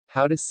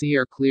How to see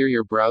or clear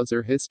your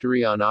browser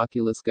history on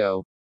Oculus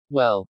Go.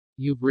 Well,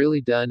 you've really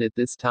done it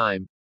this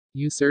time.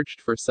 You searched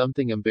for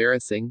something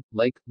embarrassing,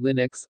 like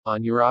Linux,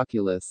 on your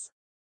Oculus.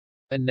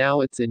 And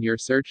now it's in your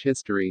search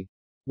history.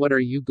 What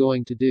are you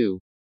going to do?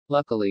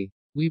 Luckily,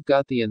 we've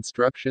got the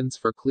instructions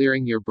for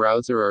clearing your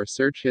browser or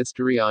search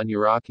history on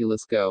your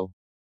Oculus Go.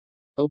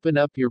 Open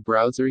up your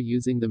browser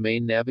using the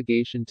main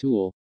navigation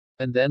tool,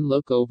 and then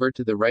look over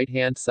to the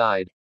right-hand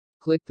side.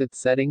 Click the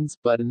Settings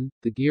button,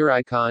 the gear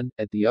icon,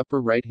 at the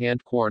upper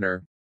right-hand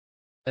corner.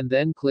 And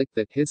then click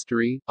the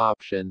History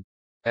option.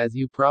 As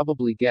you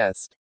probably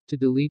guessed, to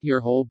delete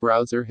your whole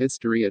browser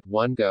history at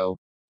one go,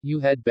 you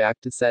head back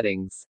to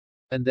Settings.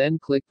 And then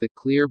click the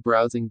Clear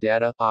Browsing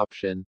Data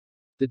option.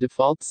 The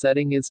default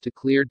setting is to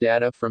clear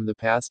data from the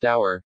past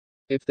hour.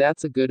 If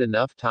that's a good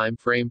enough time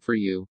frame for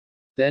you,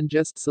 then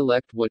just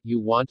select what you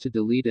want to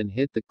delete and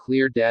hit the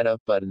Clear Data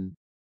button.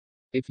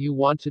 If you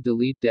want to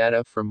delete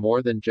data from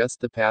more than just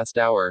the past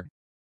hour,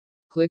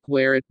 click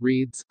where it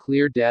reads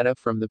Clear Data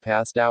from the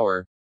Past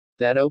Hour.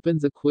 That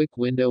opens a quick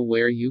window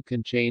where you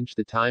can change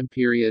the time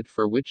period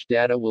for which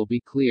data will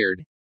be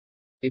cleared.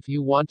 If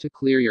you want to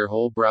clear your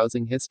whole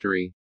browsing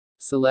history,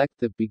 select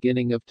the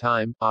Beginning of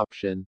Time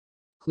option.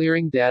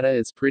 Clearing data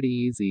is pretty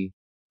easy,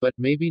 but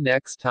maybe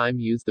next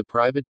time use the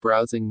private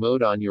browsing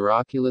mode on your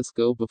Oculus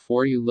Go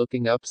before you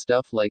looking up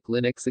stuff like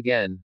Linux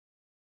again.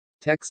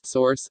 Text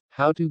source,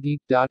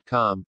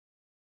 howtogeek.com.